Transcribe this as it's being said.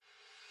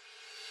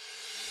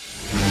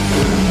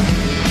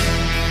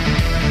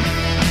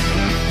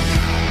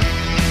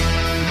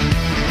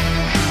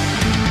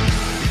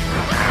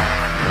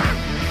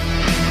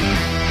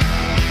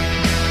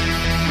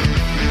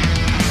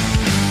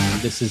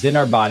is in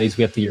our bodies.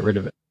 We have to get rid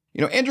of it.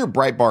 Andrew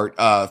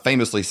Breitbart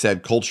famously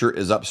said culture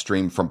is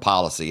upstream from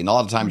policy. And a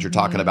lot of times you're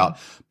talking about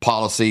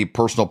policy,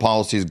 personal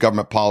policies,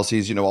 government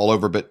policies, all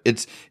over. But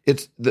it's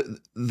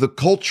the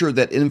culture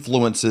that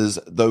influences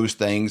those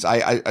things.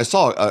 I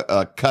saw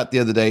a cut the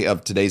other day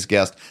of today's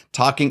guest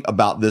talking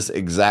about this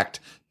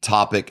exact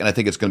topic. And I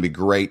think it's going to be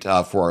great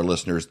for our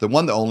listeners. The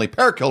one, the only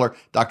Parakiller,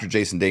 Dr.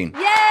 Jason Dean.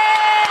 Yay!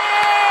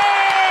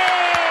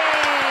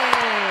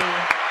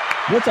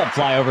 What's up,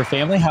 Flyover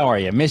family? How are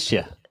you? Miss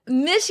you.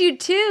 Miss you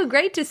too.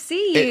 Great to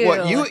see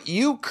you.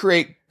 You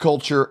create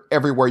culture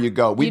everywhere you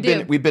go. We've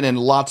been in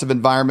lots of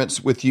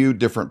environments with you,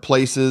 different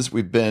places.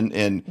 We've been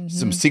in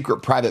some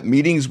secret private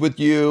meetings with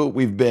you.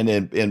 We've been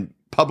in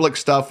public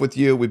stuff with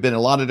you. We've been in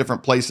a lot of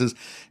different places,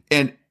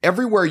 and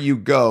everywhere you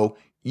go,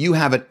 you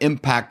have an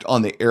impact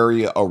on the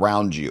area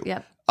around you.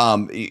 Yep.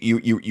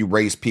 You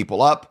raise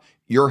people up.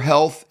 Your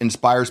health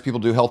inspires people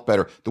to do health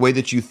better. The way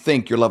that you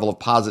think, your level of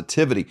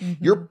positivity,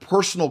 your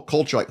personal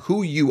culture, like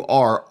who you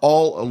are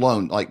all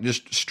alone, like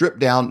just stripped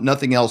down,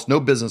 nothing else, no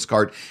business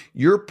card.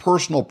 Your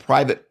personal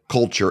private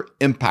culture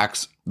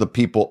impacts the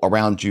people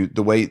around you,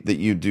 the way that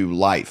you do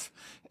life.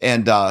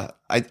 And I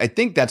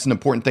think that's an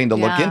important thing to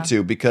look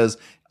into because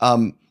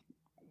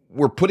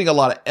we're putting a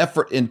lot of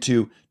effort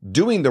into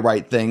doing the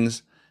right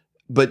things,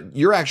 but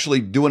you're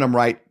actually doing them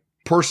right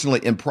personally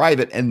in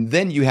private, and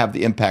then you have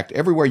the impact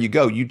everywhere you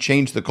go. You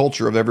change the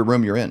culture of every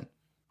room you're in.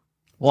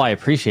 Well, I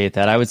appreciate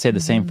that. I would say the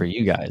same for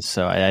you guys.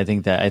 So I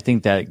think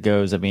that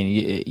goes. I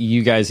mean,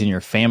 you guys and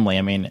your family.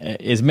 I mean,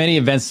 as many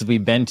events as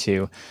we've been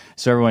to,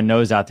 so everyone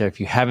knows out there. If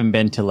you haven't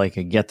been to like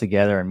a get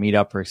together or meet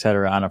up or et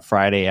cetera on a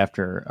Friday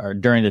after or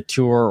during the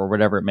tour or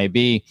whatever it may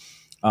be,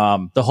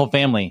 the whole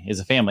family is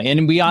a family,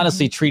 and we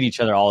honestly treat each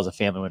other all as a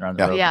family when we're on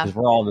the road because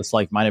we're all this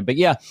like-minded. But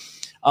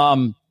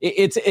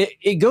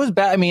it goes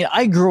back. I mean,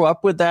 I grew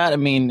up with that. I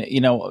mean,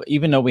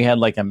 even though we had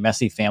like a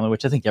messy family,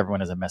 which I think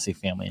everyone has a messy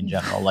family in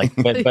general, like,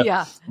 but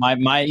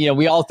my,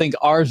 we all think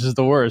ours is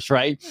the worst.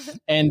 Right.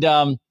 And,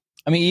 I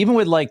mean, even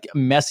with like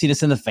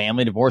messiness in the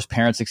family, divorced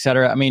parents, et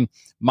cetera. I mean,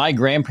 my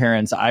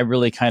grandparents, I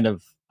really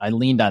I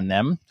leaned on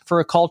them for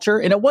a culture,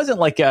 and it wasn't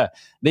like they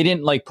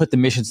didn't like put the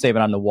mission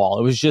statement on the wall.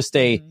 It was just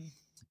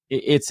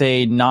it's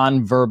a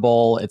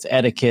nonverbal, it's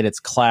etiquette, it's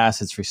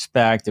class, it's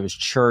respect. It was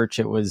church.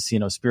 It was,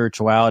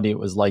 spirituality. It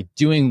was like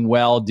doing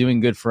well, doing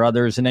good for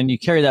others. And then you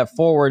carry that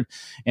forward,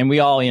 and we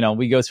all,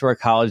 we go through our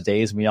college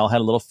days and we all had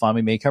a little fun.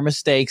 We make our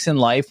mistakes in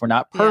life. We're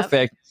not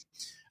perfect.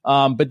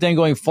 Yep. But then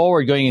going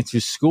forward, going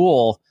into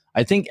school,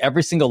 I think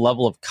every single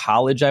level of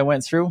college I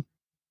went through,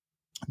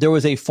 there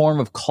was a form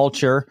of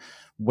culture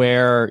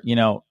where,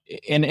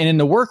 and in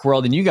the work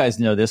world, and you guys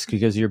know this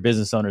because you're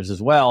business owners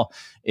as well,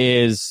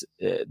 is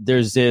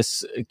there's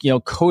this,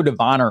 code of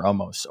honor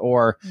almost,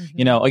 or,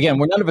 again,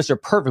 none of us are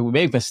perfect. We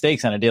make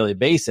mistakes on a daily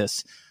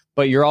basis,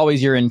 but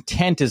your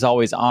intent is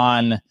always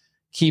on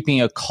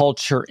keeping a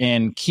culture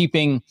in,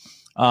 keeping,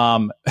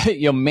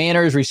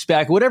 manners,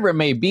 respect, whatever it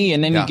may be.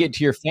 And then you get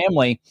to your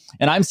family,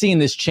 and I'm seeing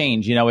this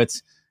change.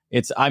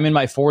 I'm in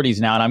my 40s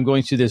now, and I'm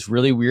going through this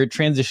really weird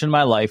transition in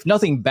my life.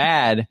 Nothing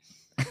bad,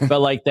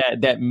 but like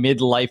that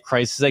midlife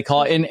crisis, I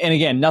call it. And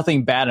again,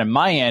 nothing bad on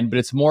my end, but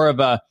it's more of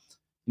a,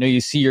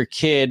 you see your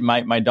kid,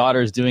 my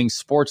daughter's doing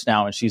sports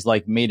now, and she's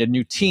like made a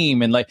new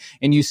team, and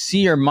you see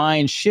your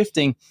mind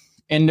shifting,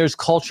 and there's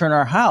culture in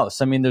our house.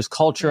 I mean, there's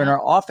culture in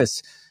our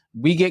office.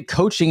 We get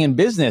coaching in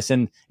business,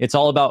 and it's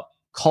all about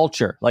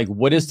culture. Like,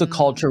 what is the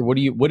culture?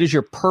 What is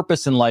your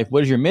purpose in life?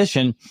 What is your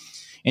mission?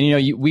 And,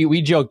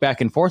 we joke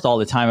back and forth all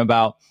the time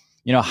about,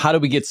 how do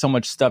we get so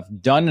much stuff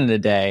done in a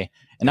day?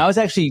 And I was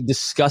actually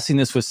discussing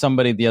this with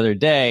somebody the other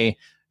day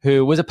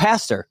who was a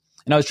pastor,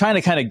 and I was trying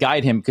to kind of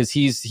guide him because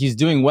he's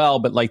doing well,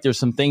 but like there's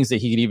some things that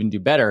he could even do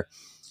better.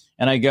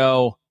 And I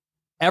go,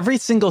 every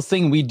single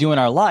thing we do in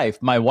our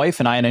life, my wife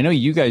and I know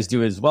you guys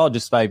do as well,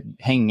 just by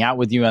hanging out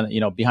with you on,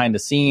 behind the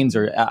scenes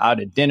or out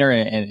at dinner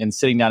and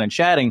sitting down and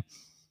chatting.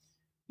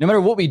 No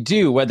matter what we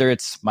do, whether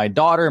it's my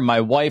daughter,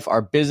 my wife,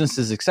 our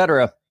businesses, et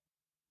cetera,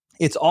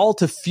 it's all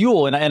to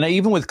fuel. And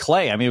even with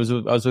Clay, I mean,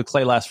 I was with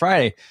Clay last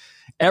Friday.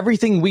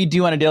 Everything we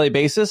do on a daily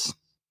basis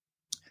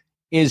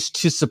is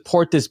to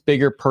support this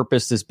bigger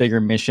purpose, this bigger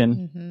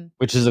mission,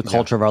 which is the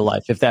culture of our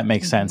life, if that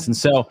makes sense. And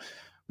so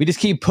we just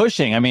keep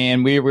pushing. I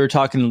mean, we were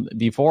talking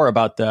before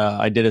about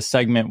I did a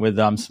segment with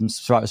some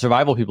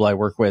survival people I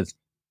work with.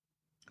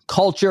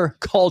 Culture.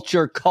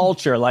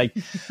 Like,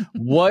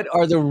 what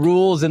are the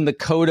rules and the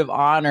code of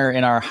honor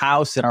in our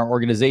house, in our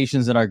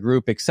organizations, in our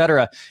group, et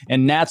cetera?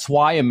 And that's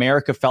why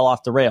America fell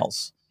off the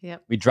rails.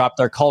 Yep. We dropped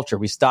our culture.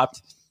 We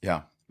stopped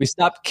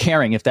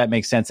caring, if that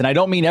makes sense. And I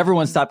don't mean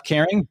everyone stopped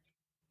caring,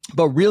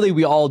 but really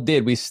we all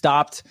did. We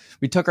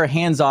took our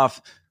hands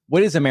off.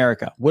 What is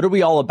America? What are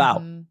we all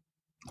about?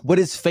 What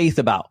is faith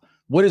about?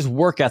 What is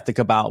work ethic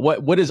about?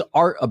 What is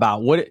art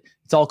about?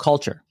 It's all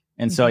culture.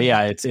 And so,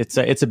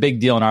 it's a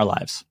big deal in our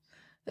lives.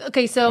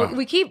 Okay, so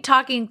we keep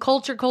talking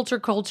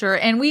culture,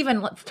 and we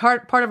even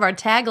part of our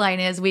tagline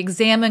is we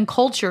examine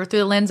culture through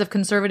the lens of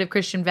conservative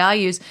Christian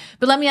values.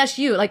 But let me ask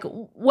you, like,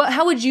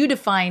 how would you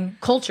define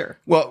culture?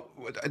 Well,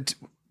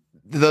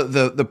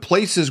 the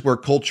places where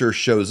culture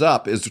shows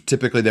up is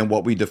typically then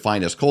what we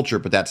define as culture,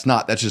 but that's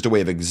just a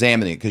way of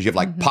examining it, because you have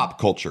like pop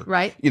culture,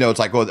 right? It's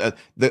like, well,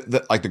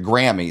 the like the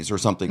Grammys or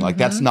something, like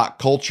that's not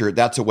culture.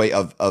 That's a way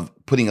of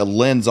putting a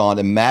lens on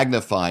and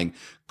magnifying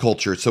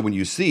culture. So when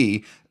you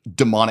see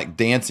demonic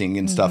dancing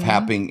and stuff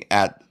happening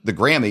at the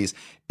Grammys,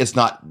 that's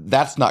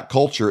not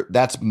culture.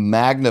 That's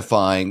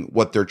magnifying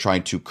what they're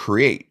trying to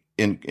create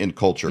in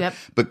culture. Yep.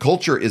 But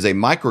culture is a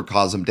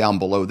microcosm down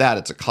below that.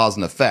 It's a cause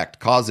and effect.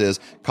 Cause is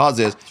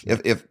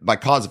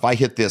if I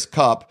hit this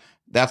cup,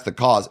 that's the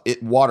cause.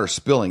 Water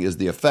spilling is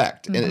the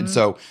effect. And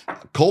so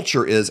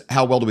culture is,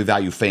 how well do we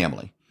value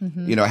family?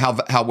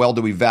 How well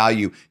do we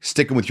value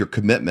sticking with your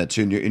commitments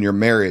in your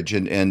marriage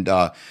and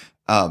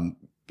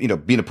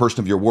being a person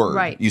of your word.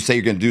 Right. You say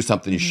you're going to do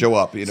something, you show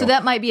up. So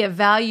that might be a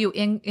value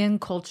in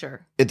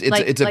culture. It's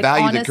a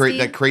value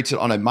that creates it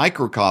on a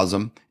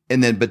microcosm.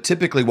 And then, but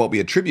typically what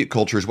we attribute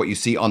culture is what you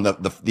see on the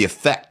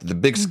effect, the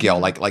big scale,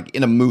 like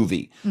in a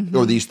movie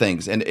or these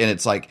things. And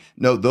it's like,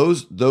 no,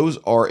 those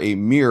are a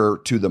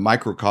mirror to the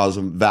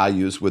microcosm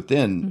values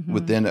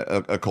within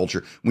a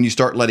culture. When you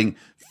start letting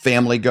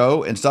family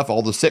go and stuff,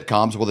 all the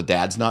sitcoms, well, the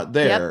dad's not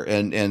there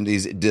and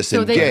he's disengaged.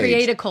 So they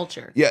create a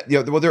culture. Yeah.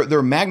 Well,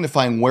 they're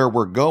magnifying where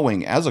we're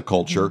going as a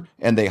culture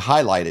and they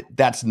highlight it.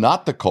 That's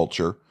not the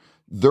culture.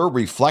 They're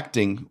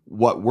reflecting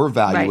what we're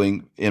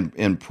valuing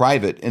in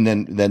private, and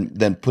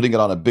then putting it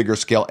on a bigger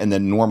scale and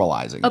then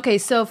normalizing. Okay,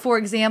 so for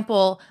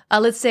example,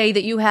 let's say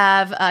that you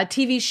have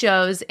TV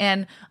shows,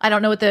 and I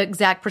don't know what the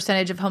exact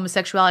percentage of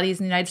homosexuality is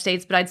in the United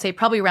States, but I'd say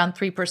probably around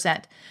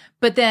 3%.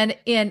 But then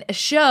in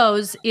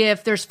shows,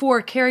 if there's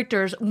 4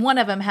 characters, one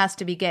of them has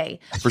to be gay.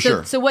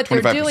 Sure. So what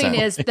 25%. They're doing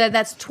is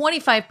that's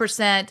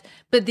 25%,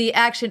 but the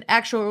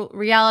actual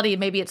reality,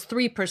 maybe it's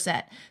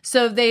 3%.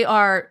 So they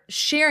are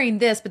sharing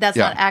this, but that's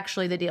not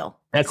actually the deal.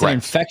 That's Correct. An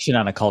infection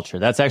on a culture.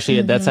 That's actually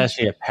a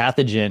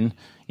pathogen.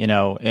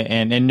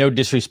 And no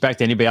disrespect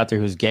to anybody out there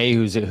who's gay,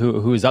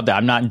 who's up there.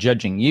 I'm not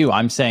judging you.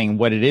 I'm saying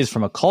what it is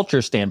from a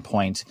culture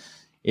standpoint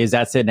is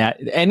that's it.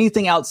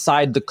 Anything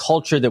outside the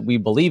culture that we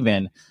believe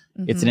in.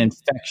 It's an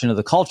infection of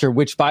the culture,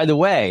 which, by the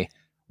way,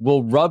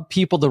 will rub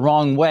people the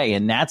wrong way.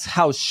 And that's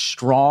how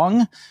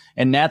strong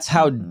and that's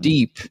how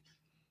deep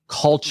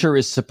culture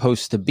is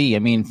supposed to be. I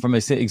mean, from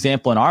an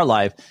example in our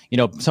life,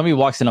 somebody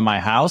walks into my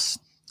house,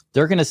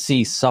 they're going to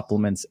see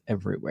supplements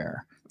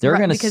everywhere. They're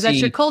going to because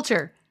that's your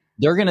culture.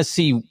 They're going to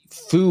see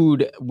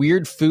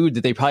weird food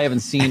that they probably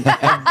haven't seen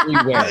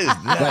everywhere. What is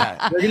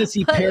that? They're going to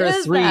see Para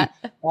 3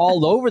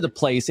 all over the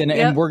place.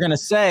 And we're going to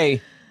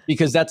say,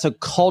 because that's a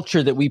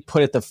culture that we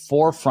put at the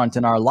forefront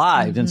in our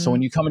lives. And so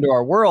when you come into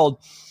our world,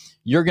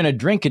 you're going to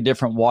drink a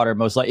different water,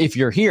 most likely, if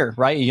you're here,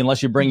 right?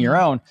 Unless you bring your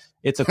own.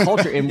 It's a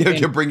culture. And,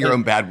 you bring your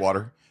own bad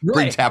water. Right.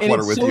 Bring tap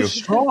water with you. It's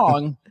so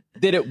strong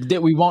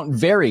that we won't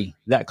vary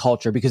that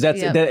culture, because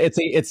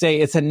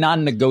it's a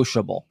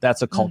non-negotiable.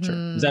 That's a culture.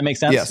 Does that make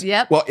sense? Yes.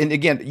 Yep. Well, and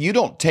again, you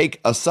don't take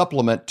a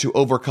supplement to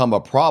overcome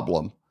a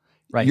problem.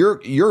 Right.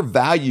 Your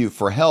value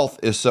for health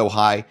is so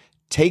high.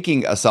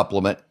 Taking a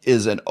supplement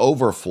is an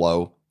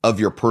overflow of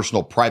your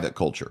personal private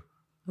culture.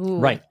 Ooh.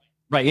 Right.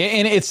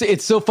 And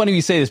it's so funny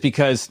you say this,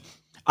 because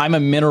I'm a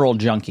mineral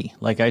junkie.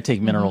 Like, I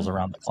take minerals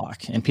around the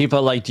clock, and people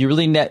are like, do you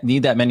really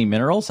need that many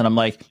minerals? And I'm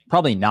like,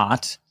 probably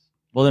not.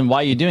 Well, then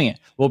why are you doing it?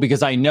 Well,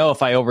 because I know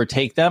if I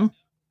overtake them,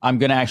 I'm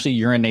going to actually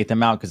urinate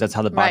them out, because that's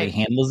how the body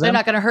handles them. They're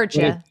not going to hurt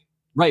you.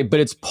 Right. But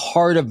it's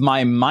part of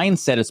my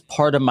mindset. It's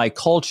part of my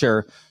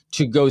culture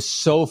to go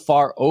so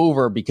far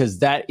over, because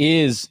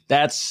that's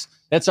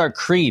our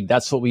creed.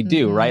 That's what we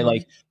do, right?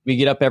 Like, we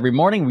get up every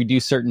morning, we do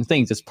certain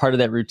things. It's part of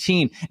that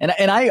routine. And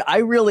I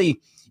really,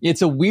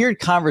 it's a weird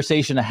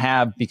conversation to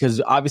have,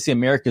 because obviously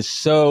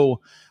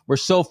we're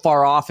so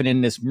far off and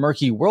in this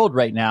murky world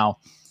right now.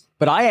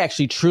 But I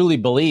actually truly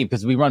believe,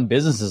 because we run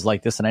businesses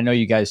like this, and I know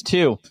you guys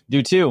do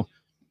too.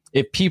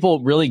 If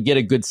people really get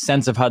a good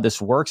sense of how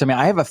this works, I mean,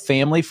 I have a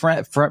family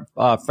friend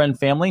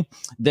family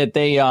that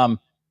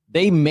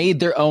they made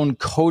their own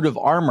coat of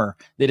armor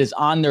that is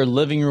on their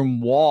living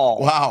room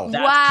wall. Wow.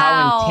 That's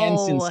how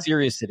intense and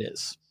serious it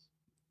is.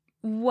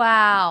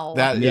 Wow.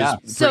 That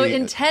is so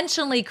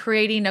intentionally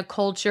creating a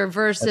culture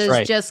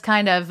versus just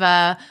kind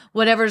of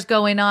whatever's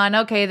going on.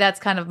 Okay, that's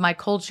kind of my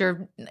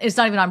culture. It's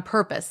not even on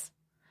purpose.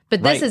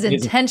 But this is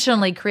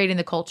intentionally creating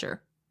the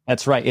culture.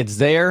 That's right. It's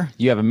there.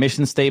 You have a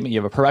mission statement.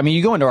 You have I mean,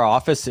 you go into our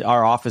office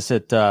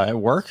at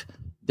work,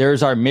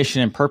 there's our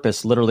mission and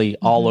purpose literally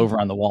all over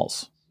on the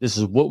walls. This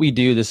is what we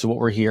do. This is what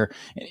we're here.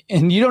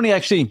 And you don't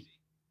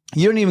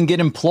even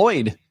get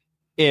employed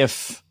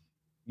if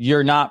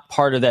you're not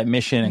part of that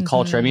mission and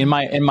culture. I mean,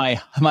 in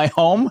my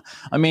home,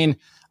 I mean,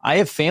 I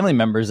have family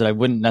members that I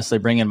wouldn't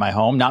necessarily bring in my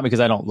home, not because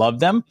I don't love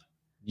them.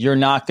 You're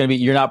not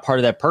part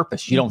of that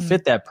purpose. You don't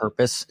fit that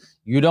purpose.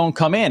 You don't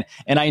come in.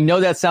 And I know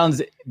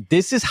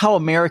this is how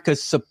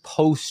America's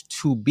supposed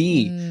to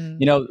be,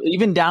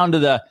 even down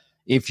to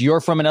if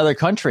you're from another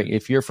country,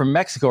 if you're from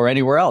Mexico or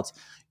anywhere else,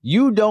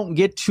 you don't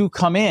get to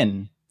come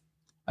in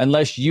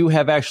unless you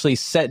have actually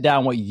set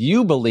down what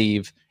you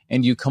believe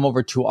and you come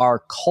over to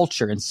our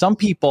culture. And some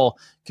people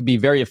could be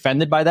very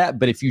offended by that.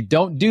 But if you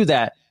don't do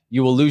that,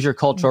 you will lose your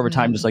culture over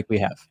time, just like we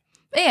have.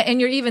 Yeah,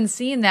 and you're even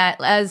seeing that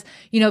as,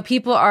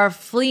 people are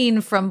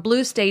fleeing from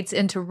blue states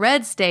into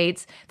red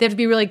states. They have to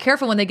be really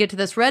careful when they get to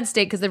this red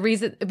state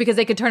because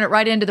they could turn it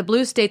right into the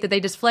blue state that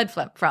they just fled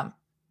from.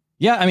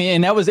 Yeah, I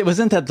mean, and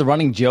wasn't that the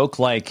running joke?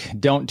 Like,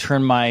 don't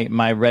turn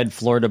my red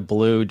Florida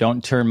blue,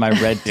 don't turn my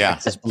red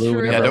Texas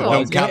blue. Yeah,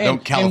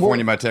 don't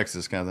California my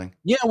Texas kind of thing.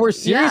 Yeah, we're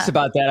serious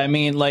about that. I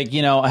mean, like,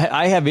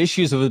 I have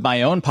issues with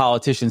my own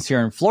politicians here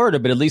in Florida,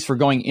 but at least we're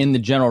going in the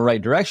general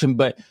right direction.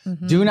 But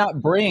do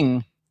not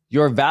bring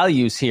your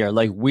values here.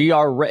 Like, we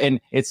are, and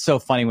it's so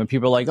funny when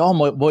people are like,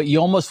 oh, well, you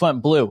almost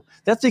went blue.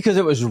 That's because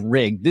it was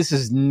rigged. This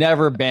has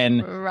never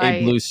been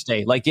a blue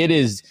state. Like, it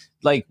is,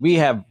 like, we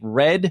have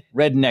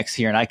rednecks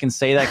here. And I can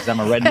say that because I'm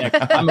a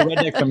redneck. I'm a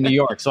redneck from New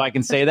York. So I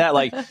can say that,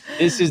 like,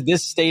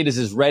 this state is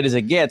as red as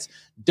it gets.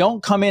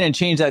 Don't come in and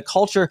change that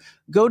culture.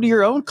 Go to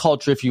your own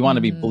culture if you want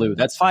to be blue.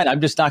 That's fine. I'm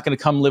just not going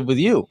to come live with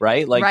you.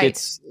 Right. Like,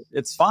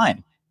 it's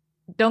fine.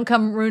 Don't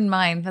come ruin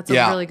mine. That's a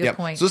really good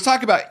point. So let's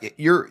talk about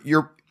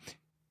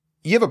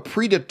you have a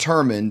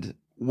predetermined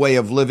way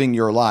of living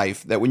your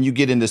life that when you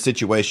get into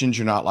situations,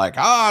 you're not like,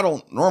 I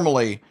don't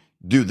normally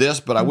do this,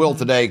 but I will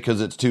today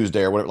because it's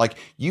Tuesday or whatever. Like,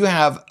 you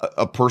have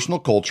a personal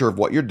culture of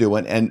what you're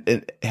doing,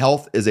 and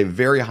health is a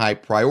very high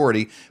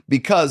priority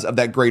because of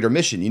that greater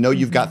mission.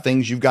 You've got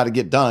things you've got to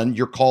get done.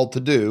 You're called to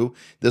do.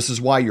 This is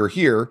why you're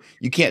here.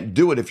 You can't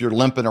do it if you're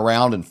limping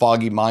around and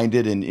foggy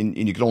minded and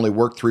you can only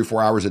work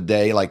 3-4 hours a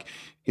day. Like,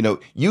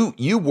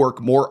 you work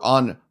more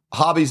on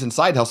hobbies and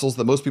side hustles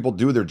than most people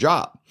do their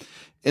job.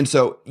 And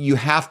so you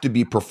have to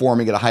be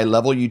performing at a high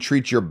level. You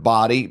treat your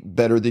body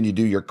better than you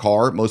do your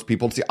car. Most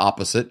people, it's the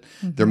opposite.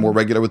 They're more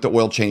regular with the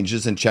oil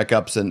changes and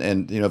checkups.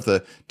 And if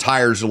the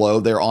tires are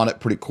low, they're on it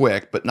pretty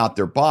quick, but not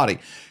their body.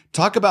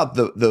 Talk about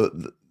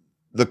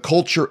the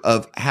culture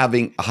of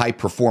having a high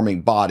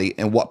performing body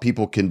and what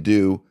people can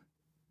do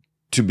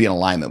to be in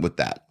alignment with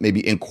that.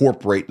 Maybe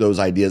incorporate those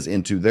ideas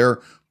into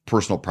their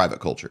personal private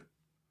culture.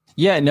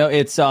 Yeah, no,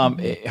 it's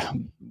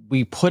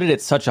we put it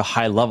at such a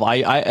high level.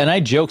 I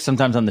joke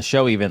sometimes on the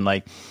show, even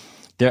like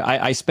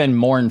I spend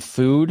more in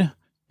food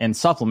and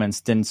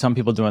supplements than some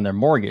people do on their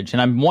mortgage.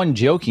 And I'm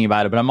joking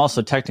about it, but I'm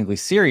also technically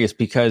serious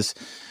because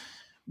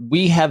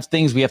we have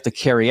things we have to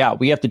carry out.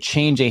 We have to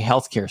change a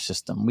healthcare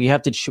system. We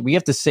have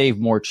to save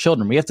more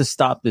children. We have to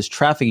stop this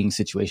trafficking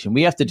situation.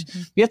 We have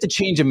to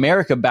change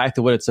America back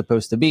to what it's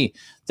supposed to be.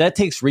 That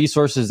takes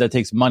resources. That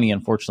takes money,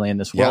 unfortunately, in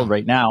this world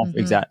right now.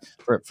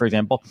 For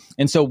example.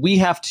 And so we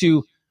have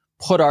to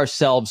put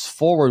ourselves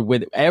forward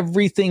with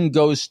everything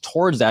goes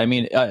towards that. I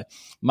mean,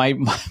 my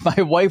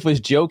wife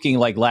was joking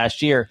like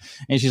last year,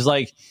 and she's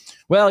like,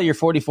 well, you're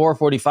 44,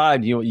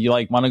 45. Do you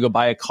like want to go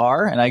buy a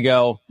car? And I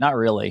go, not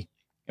really.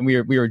 And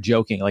we were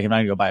joking, like, I'm not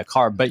going to go buy a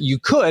car, but you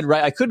could,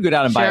 right? I could go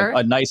down and buy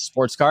a nice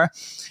sports car.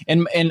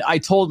 And I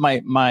told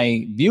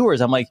my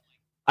viewers, I'm like,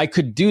 I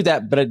could do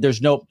that, but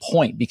there's no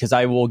point because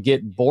I will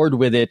get bored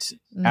with it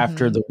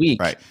after the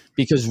week. Right.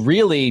 Because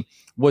really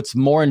what's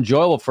more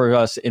enjoyable for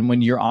us, and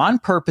when you're on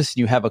purpose and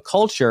you have a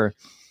culture,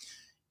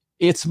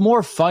 it's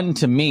more fun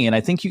to me. And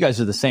I think you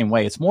guys are the same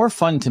way. It's more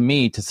fun to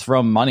me to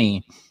throw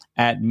money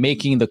at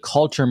making the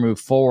culture move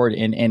forward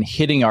and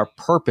hitting our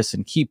purpose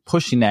and keep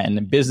pushing that in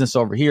the business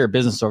over here,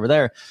 business over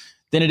there,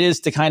 than it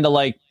is to kind of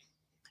like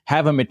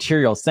have a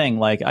material thing.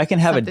 Like, I can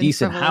have something a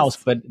decent house,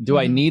 but do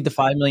I need the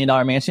 $5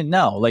 million mansion?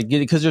 No, like,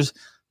 because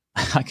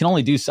I can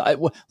only do so. Like,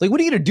 what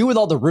are you going to do with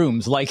all the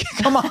rooms? Like,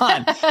 come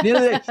on.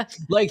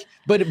 Like,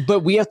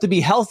 but we have to be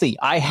healthy.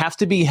 I have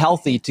to be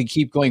healthy to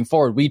keep going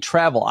forward. We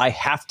travel. I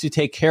have to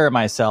take care of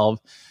myself.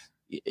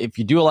 If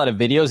you do a lot of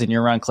videos and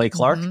you're around Clay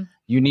Clark,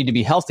 you need to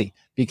be healthy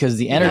because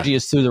the energy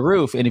is through the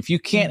roof. And if you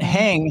can't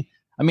hang,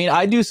 I mean,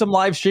 I do some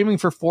live streaming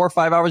for 4 or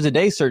 5 hours a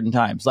day certain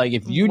times. Like,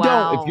 if you're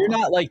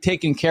not like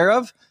taken care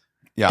of,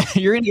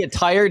 you're going to get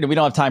tired, and we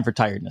don't have time for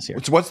tiredness here.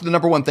 So what's the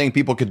number one thing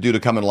people could do to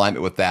come in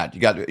alignment with that? You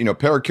got,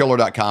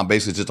 parakiller.com,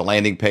 basically just a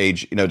landing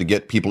page, to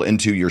get people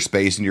into your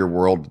space and your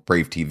world,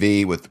 Brave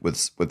TV,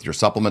 with your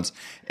supplements,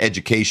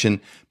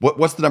 education.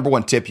 What's the number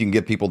one tip you can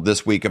give people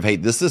this week of, hey,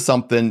 this is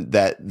something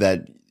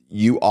that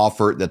you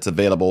offer that's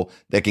available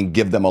that can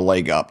give them a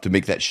leg up to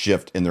make that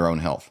shift in their own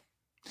health?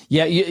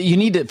 Yeah, you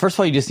need to, first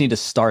of all, you just need to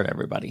start,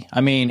 everybody.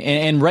 I mean,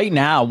 and right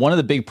now, one of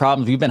the big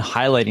problems, we've been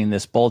highlighting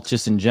this both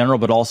just in general,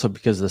 but also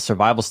because of the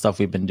survival stuff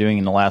we've been doing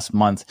in the last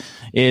month,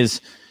 is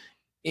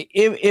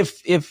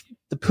if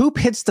the poop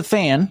hits the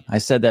fan, I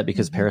said that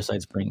because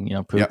parasites bring,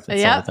 poop. Right?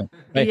 Yeah,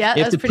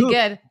 that's pretty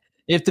good.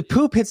 If the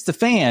poop hits the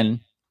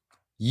fan,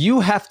 you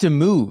have to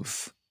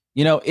move.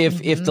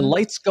 If the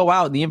lights go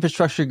out, the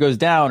infrastructure goes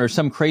down, or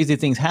some crazy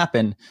things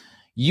happen,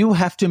 you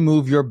have to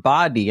move your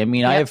body. I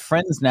mean, I have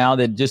friends now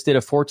that just did a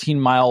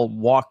 14-mile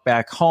walk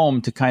back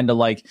home to kind of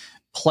like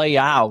play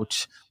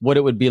out what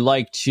it would be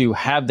like to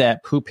have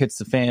that poop hits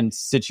the fan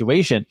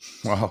situation.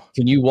 Wow.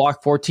 Can you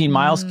walk 14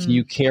 miles? Can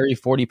you carry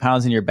 40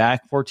 pounds in your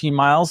back 14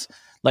 miles?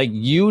 Like,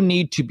 you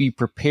need to be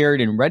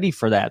prepared and ready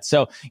for that.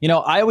 So,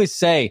 I always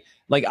say,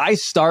 like, I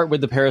start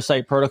with the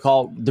parasite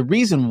protocol. The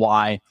reason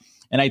why,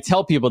 and I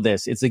tell people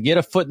this, it's to get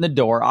a foot in the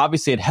door.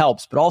 Obviously it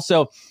helps, but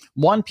also,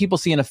 one, people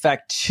see an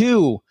effect.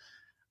 Two,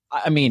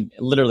 I mean,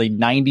 literally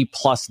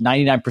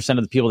 99%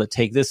 of the people that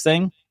take this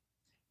thing,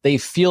 they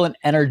feel an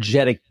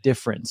energetic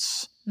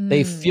difference.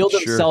 They feel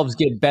themselves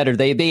get better.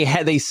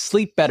 They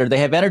sleep better. They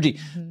have energy.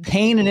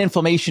 Pain and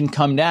inflammation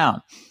come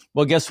down.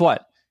 Well, guess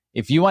what?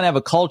 If you want to have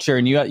a culture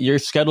and your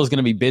schedule is going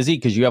to be busy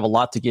because you have a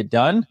lot to get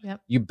done,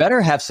 you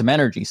better have some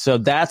energy. So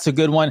that's a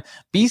good one.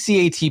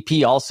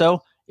 BCATP also,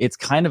 it's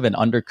kind of an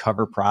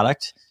undercover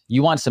product.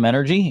 You want some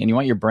energy and you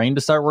want your brain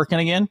to start working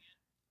again?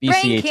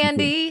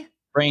 BCATP.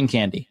 Brain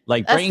candy.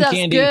 Like, that brain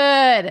candy.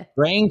 Good.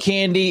 Brain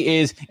candy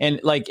is,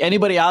 and like,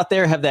 anybody out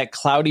there have that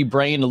cloudy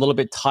brain, a little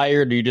bit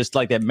tired, or you just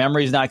like that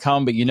memory's not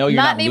coming, but you're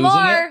not losing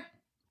it?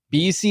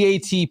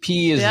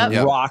 BCATP is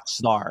rock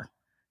star.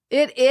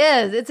 It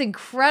is. It's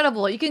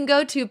incredible. You can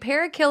go to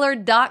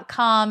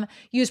parakiller.com,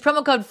 use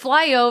promo code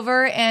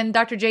FLYOVER, and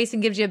Dr.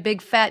 Jason gives you a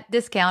big fat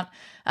discount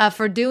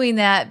for doing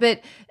that. But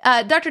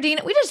Dr. Dean,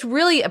 we just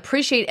really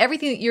appreciate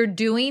everything that you're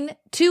doing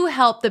to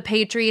help the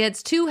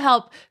Patriots, to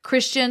help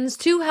Christians,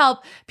 to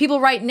help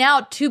people right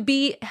now to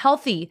be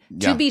healthy,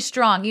 to be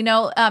strong.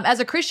 As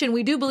a Christian,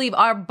 we do believe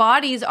our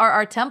bodies are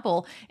our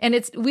temple,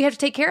 and we have to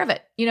take care of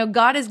it.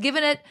 God has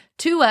given it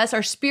to us.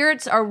 Our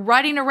spirits are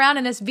riding around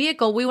in this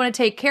vehicle. We want to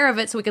take care of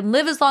it so we can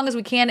live as long as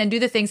we can and do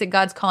the things that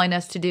God's calling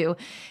us to do.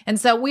 And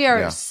so we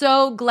are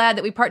so glad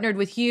that we partnered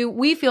with you.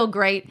 We feel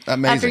great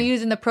after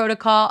using the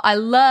protocol. I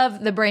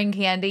love the brain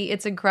candy.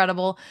 It's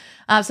incredible.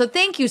 So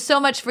thank you so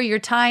much for your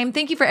time.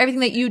 Thank you for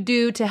everything that you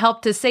do to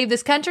help to save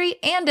this country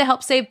and to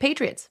help save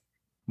Patriots.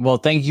 Well,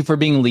 thank you for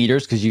being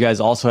leaders, because you guys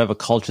also have a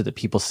culture that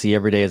people see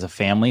every day as a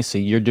family. So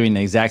you're doing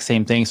the exact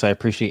same thing. So I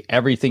appreciate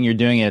everything you're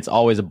doing. And it's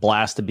always a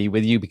blast to be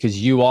with you,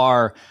 because you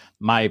are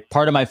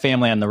part of my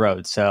family on the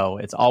road. So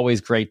it's always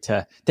great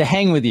to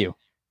hang with you.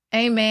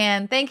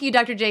 Amen. Thank you,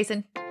 Dr.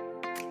 Jason.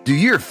 Do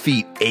your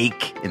feet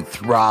ache and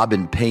throb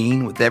in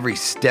pain with every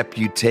step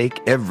you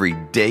take every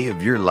day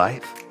of your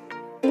life?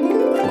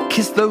 Well,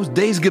 kiss those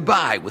days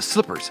goodbye with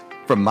slippers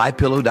from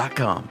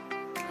MyPillow.com.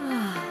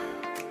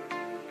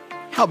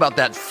 How about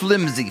that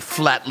flimsy,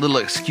 flat little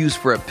excuse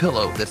for a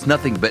pillow that's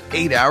nothing but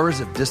 8 hours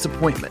of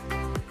disappointment,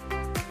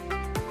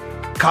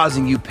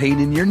 causing you pain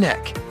in your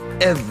neck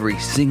every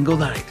single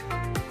night?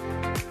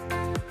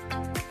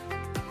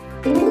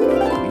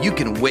 You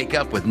can wake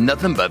up with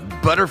nothing but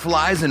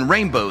butterflies and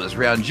rainbows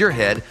around your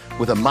head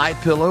with a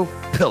MyPillow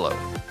pillow.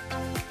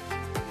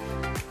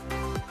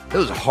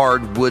 Those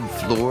hardwood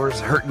floors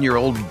hurting your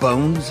old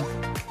bones?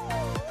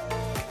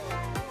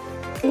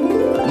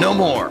 No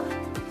more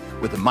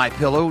with a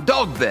MyPillow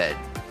dog bed.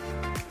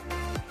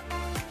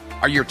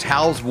 Are your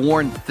towels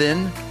worn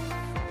thin,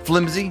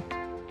 flimsy,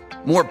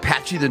 more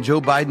patchy than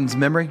Joe Biden's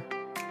memory?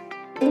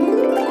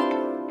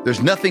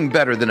 There's nothing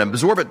better than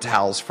absorbent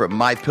towels from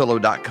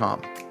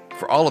MyPillow.com.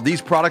 For all of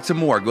these products and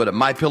more, go to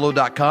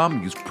MyPillow.com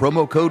and use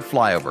promo code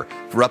FLYOVER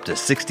for up to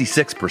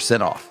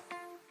 66% off.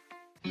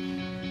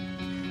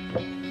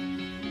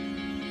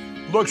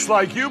 Looks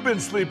like you've been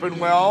sleeping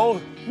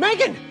well.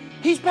 Megan,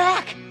 he's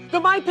back. The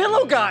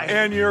MyPillow guy.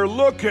 And you're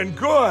looking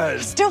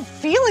good. Still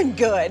feeling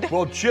good.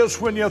 Well, just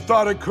when you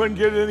thought it couldn't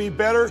get any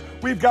better,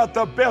 we've got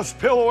the best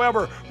pillow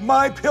ever,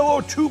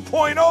 MyPillow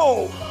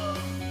 2.0.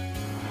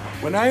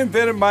 When I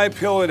invented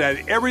MyPillow, it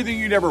had everything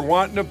you'd ever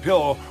want in a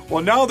pillow.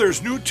 Well, now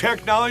there's new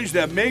technology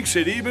that makes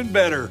it even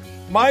better.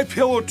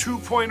 MyPillow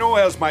 2.0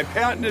 has my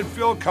patented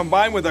fill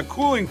combined with a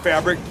cooling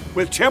fabric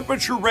with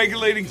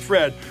temperature-regulating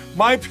thread.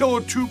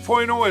 MyPillow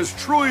 2.0 is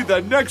truly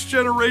the next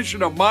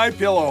generation of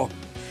MyPillow.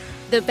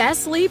 The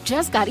best sleep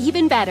just got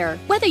even better.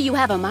 Whether you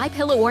have a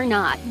MyPillow or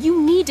not,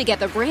 you need to get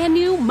the brand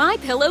new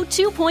MyPillow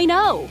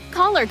 2.0.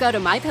 Call or go to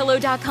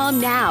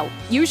MyPillow.com now.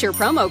 Use your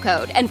promo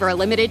code, and for a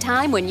limited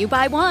time when you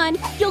buy one,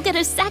 you'll get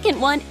a second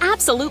one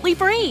absolutely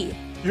free.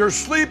 You're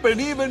sleeping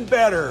even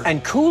better.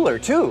 And cooler,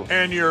 too.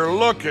 And you're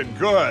looking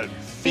good.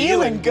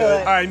 Feeling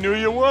good. I knew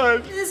you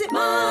would. Visit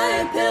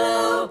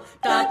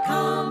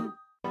MyPillow.com.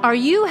 Are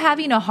you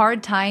having a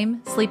hard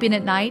time sleeping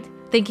at night?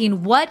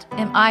 Thinking, what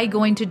am I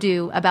going to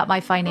do about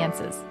my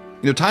finances?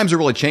 Times are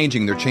really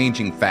changing. They're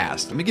changing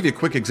fast. Let me give you a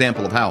quick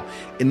example of how.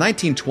 In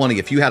 1920,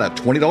 if you had a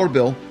 $20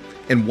 bill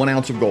and 1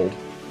 ounce of gold,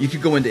 you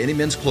could go into any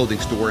men's clothing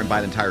store and buy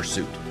an entire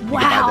suit. You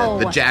could buy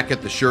the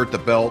jacket, the shirt, the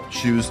belt,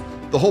 shoes,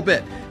 the whole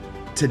bit.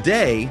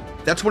 Today,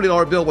 that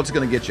 $20 bill, what's it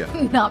going to get you?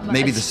 Not much.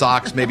 Maybe the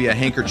socks, maybe a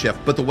handkerchief,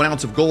 but the 1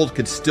 ounce of gold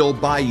could still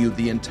buy you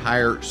the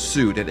entire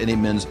suit at any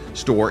men's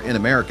store in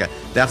America.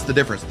 That's the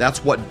difference.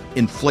 That's what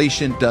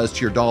inflation does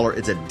to your dollar.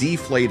 It's a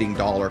deflating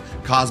dollar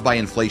caused by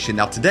inflation.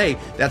 Now today,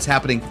 that's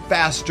happening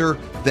faster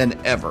than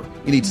ever.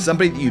 You need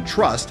somebody that you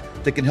trust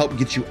that can help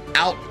get you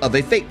out of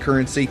a fake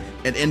currency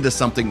and into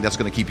something that's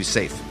going to keep you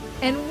safe.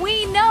 And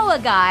we know a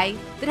guy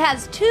that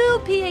has 2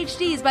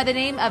 PhDs by the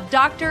name of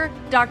Dr.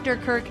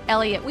 Kirk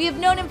Elliott. We have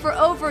known him for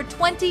over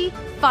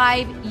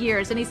 25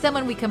 years, and he's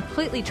someone we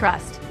completely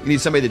trust. You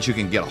need somebody that you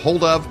can get a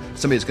hold of,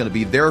 somebody that's going to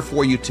be there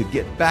for you to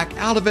get back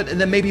out of it, and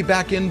then maybe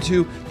back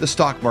into the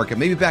stock market,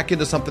 maybe back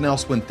into something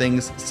else when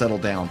things settle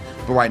down.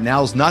 But right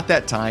now is not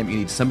that time. You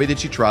need somebody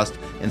that you trust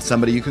and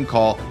somebody you can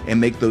call and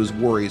make those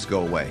worries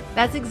go away.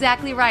 That's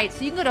exactly right.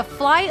 So you can go to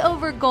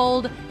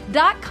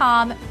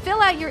flyovergold.com,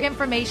 fill out your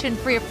information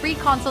for a free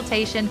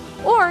consultation,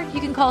 or you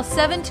can call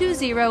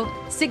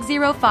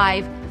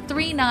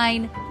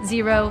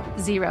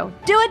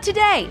 720-605-3900. Do it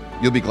today.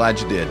 You'll be glad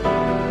you did.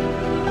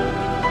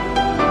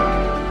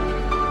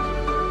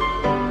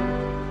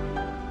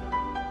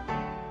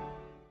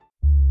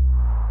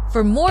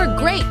 For more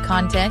great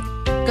content,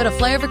 go to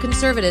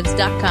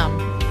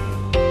flyoverconservatives.com.